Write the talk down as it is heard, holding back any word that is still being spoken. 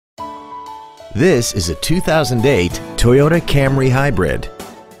This is a 2008 Toyota Camry Hybrid.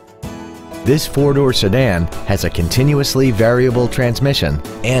 This four-door sedan has a continuously variable transmission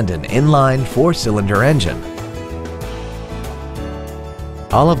and an inline four-cylinder engine.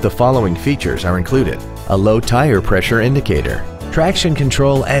 All of the following features are included: a low tire pressure indicator, traction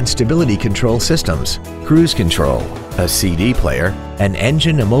control and stability control systems, cruise control, a CD player, an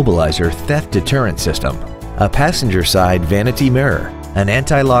engine immobilizer theft deterrent system, a passenger side vanity mirror, an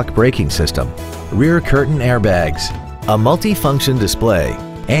anti-lock braking system, rear curtain airbags, a multi-function display,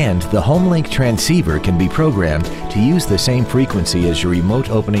 and the HomeLink transceiver can be programmed to use the same frequency as your remote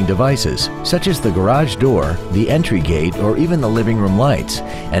opening devices, such as the garage door, the entry gate, or even the living room lights,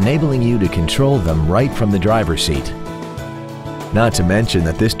 enabling you to control them right from the driver's seat. Not to mention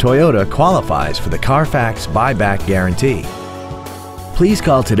that this Toyota qualifies for the Carfax buyback guarantee. Please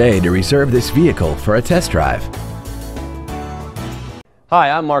call today to reserve this vehicle for a test drive. Hi,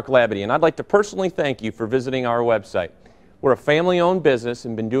 I'm Mark Labadie, and I'd like to personally thank you for visiting our website. We're a family-owned business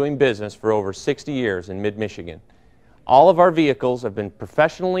and been doing business for over 60 years in mid-Michigan. All of our vehicles have been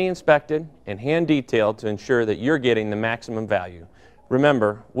professionally inspected and hand-detailed to ensure that you're getting the maximum value.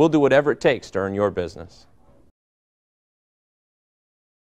 Remember, we'll do whatever it takes to earn your business.